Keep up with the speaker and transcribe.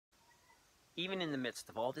Even in the midst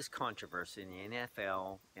of all this controversy in the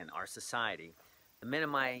NFL and our society,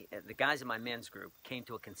 the guys in my men's group came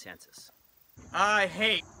to a consensus. I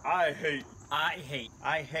hate. I hate. I hate.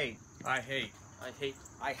 I hate. I hate. I hate.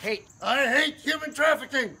 I hate. I hate human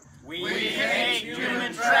trafficking! We hate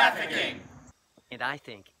human trafficking! And I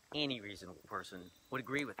think any reasonable person would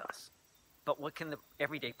agree with us. But what can the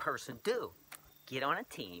everyday person do? Get on a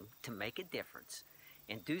team to make a difference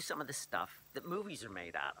and do some of the stuff that movies are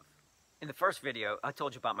made out of. In the first video, I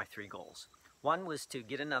told you about my 3 goals. One was to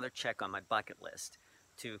get another check on my bucket list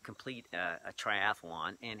to complete a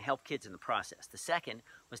triathlon and help kids in the process. The second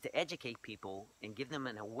was to educate people and give them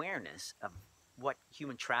an awareness of what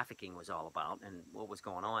human trafficking was all about and what was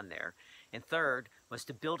going on there. And third was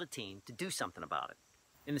to build a team to do something about it.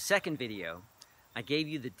 In the second video, I gave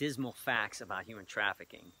you the dismal facts about human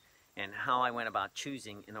trafficking and how I went about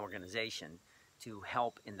choosing an organization to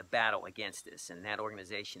help in the battle against this. And that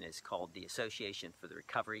organization is called the Association for the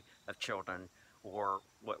Recovery of Children, or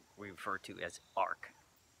what we refer to as ARC.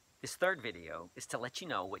 This third video is to let you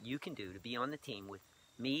know what you can do to be on the team with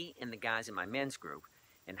me and the guys in my men's group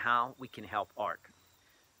and how we can help ARC.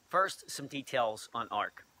 First, some details on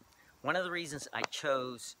ARC. One of the reasons I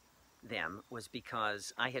chose them was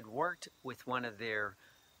because I had worked with one of their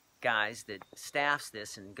guys that staffs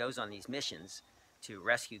this and goes on these missions to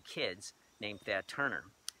rescue kids named Thad Turner.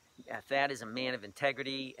 Thad is a man of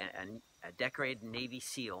integrity, a decorated Navy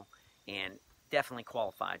SEAL, and definitely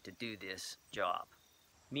qualified to do this job.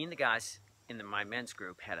 Me and the guys in my men's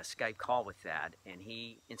group had a Skype call with Thad, and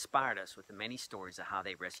he inspired us with the many stories of how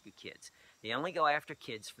they rescue kids. They only go after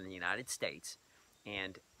kids from the United States,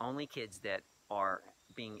 and only kids that are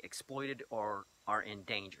being exploited or are in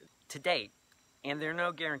danger. To date, and there are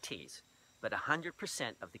no guarantees, but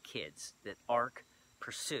 100% of the kids that ARC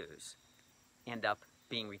pursues end up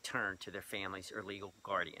being returned to their families or legal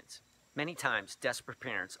guardians. Many times, desperate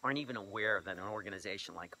parents aren't even aware that an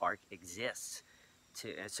organization like ARC exists,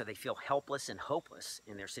 so they feel helpless and hopeless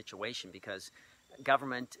in their situation because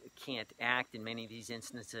government can't act in many of these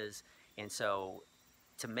instances. And so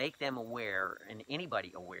to make them aware, and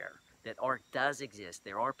anybody aware, that ARC does exist,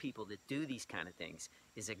 there are people that do these kind of things,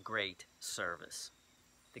 is a great service.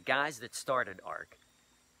 The guys that started ARC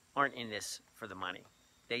aren't in this for the money.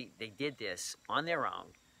 They did this on their own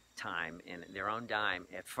time and their own dime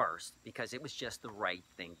at first because it was just the right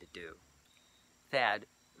thing to do. Thad,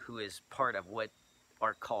 who is part of what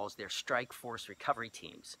ARC calls their strike force recovery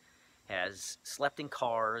teams, has slept in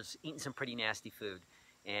cars, eaten some pretty nasty food,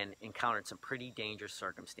 and encountered some pretty dangerous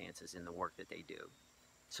circumstances in the work that they do.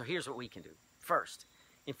 So here's what we can do. First,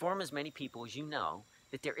 inform as many people as you know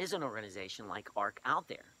that there is an organization like ARC out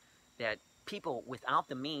there, that people without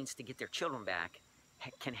the means to get their children back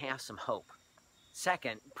can have some hope.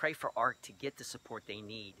 Second, pray for ARC to get the support they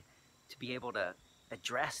need to be able to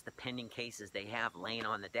address the pending cases they have laying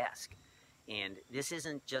on the desk. And this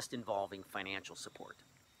isn't just involving financial support.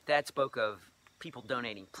 Thad spoke of people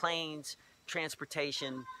donating planes,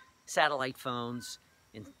 transportation, satellite phones,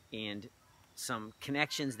 and some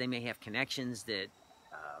connections. They may have connections that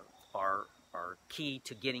are key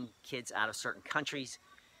to getting kids out of certain countries.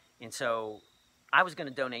 And so I was going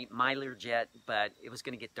to donate my Learjet, but it was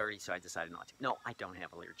going to get dirty, so I decided not to. No, I don't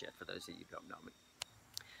have a Learjet, for those of you who don't know me.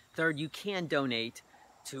 Third, you can donate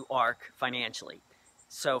to ARC financially.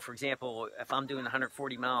 So, for example, if I'm doing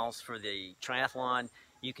 140 miles for the triathlon,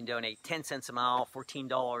 you can donate 10 cents a mile, $14,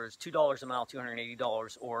 $2 a mile,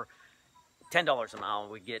 $280, or $10 a mile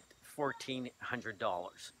would get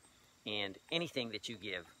 $1,400. And anything that you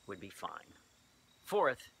give would be fine.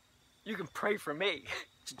 Fourth, you can pray for me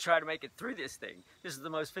to try to make it through this thing. This is the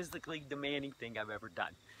most physically demanding thing I've ever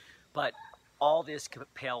done. But all this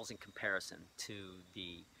pales in comparison to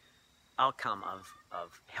the outcome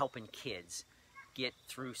of helping kids get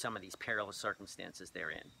through some of these perilous circumstances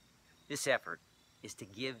they're in. This effort is to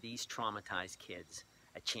give these traumatized kids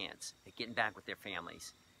a chance at getting back with their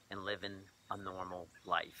families and living a normal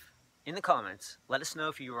life. In the comments, let us know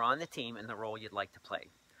if you are on the team and the role you'd like to play.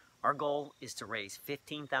 Our goal is to raise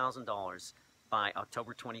 $15,000 by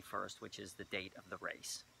October 21st, which is the date of the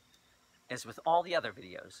race. As with all the other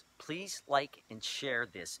videos, please like and share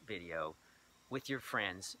this video with your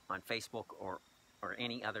friends on Facebook or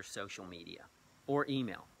any other social media, or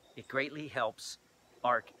email. It greatly helps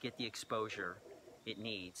ARC get the exposure it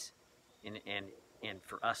needs and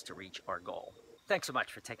for us to reach our goal. Thanks so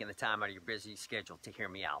much for taking the time out of your busy schedule to hear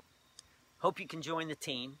me out. Hope you can join the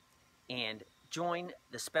team and join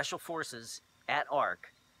the Special Forces at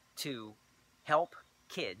ARC to help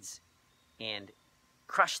kids and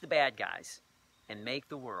crush the bad guys and make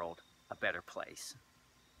the world a better place.